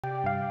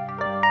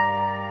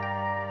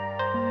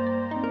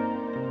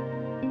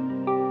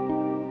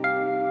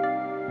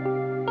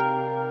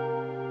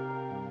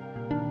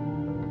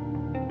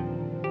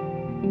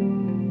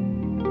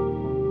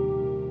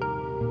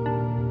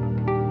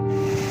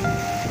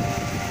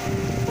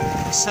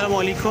আসসালামু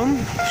আলাইকুম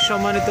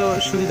সম্মানিত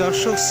সুধী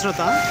দর্শক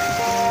শ্রোতা,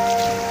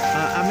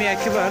 আমি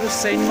একেবারে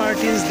সেন্ট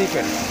মার্টিনস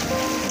দ্বীপের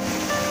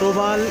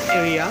প্রবাল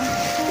এরিয়া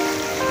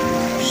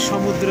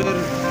সমুদ্রের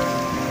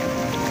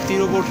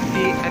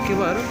তীরবর্তী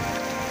একেবারে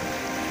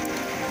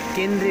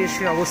কেন্দ্রে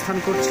এসে অবস্থান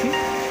করছি।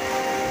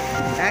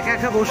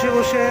 একা বসে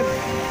বসে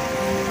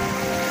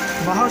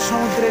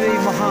মহাসমুদ্রের এই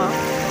মহা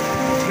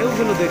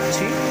ঢেউগুলো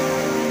দেখছি।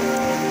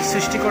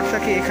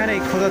 সৃষ্টিকর্তাকে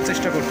এখানেই খোঁজার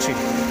চেষ্টা করছি।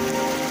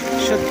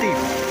 সত্যি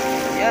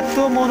এত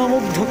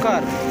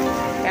মনোমুগ্ধকর,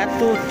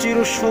 এত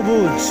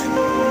চিরসবুজ,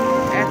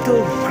 এত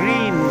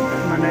গ্রিন,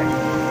 মানে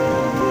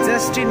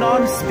just in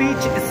on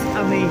speech, it's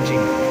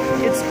amazing.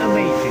 It's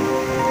amazing.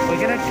 We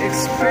cannot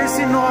express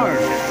in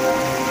word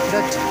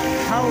that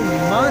how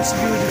much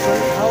beautiful,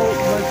 how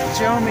much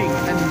charming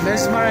and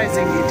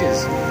mesmerizing it is.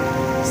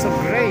 So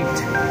great.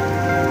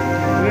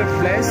 We are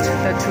blessed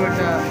that we are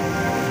the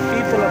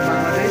people of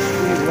Bangladesh.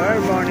 We were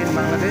born in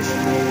Bangladesh.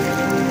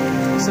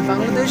 So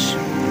Bangladesh,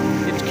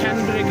 it can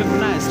be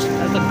recognized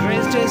as the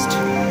greatest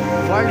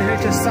World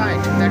Heritage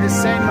Site, that is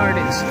Saint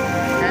Martin's,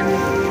 and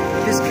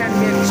this can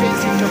be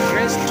exchanged into a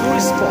great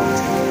tourist spot.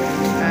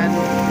 And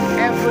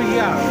every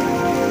year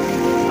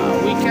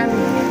we can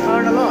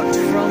earn a lot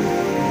from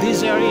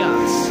these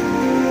areas,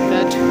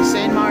 that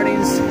Saint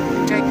Martin's,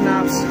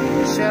 Teknaf,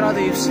 Chera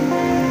Dwip.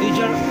 These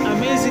are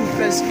amazing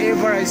places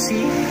ever I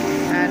see,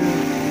 and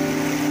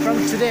from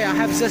today I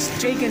have just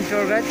taken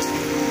target.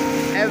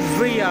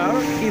 Every year,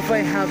 if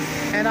I have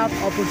enough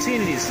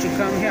opportunities to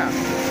come here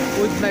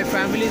with my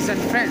families and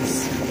friends,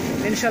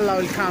 inshallah I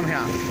will come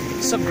here.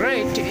 So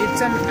great,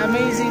 it's an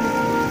amazing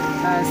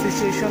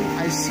situation.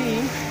 I see,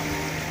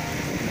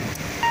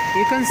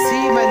 you can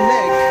see my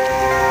leg,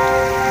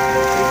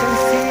 you can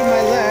see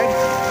my leg,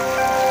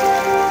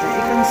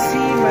 you can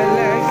see my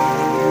leg,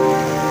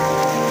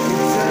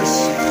 it's just,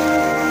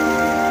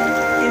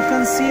 you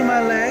can see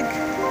my leg.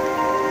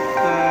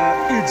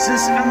 It's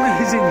just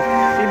amazing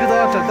into the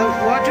water. The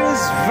water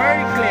is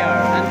very clear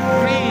and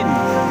clean,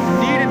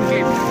 neat and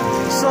clean.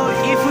 So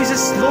if we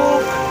just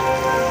look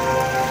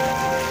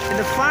in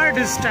the far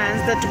distance,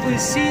 that we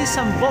see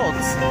some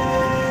boats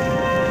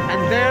and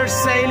they're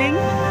sailing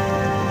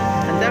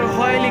and they're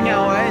whirling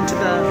away into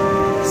the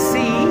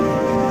sea,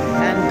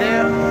 and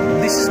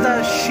this is the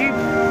ship,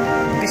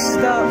 this is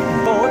the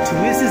boat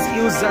which is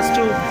used just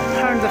to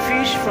turn the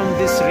fish from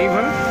this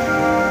river.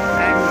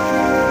 And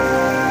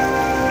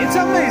it's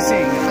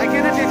amazing. I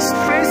cannot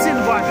express in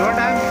what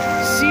I'm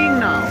seeing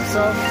now.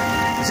 So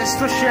just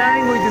for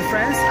sharing with the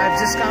friends, I've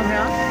just come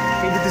here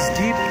into this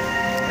deep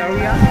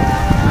area.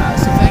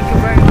 So thank you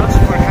very much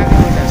for having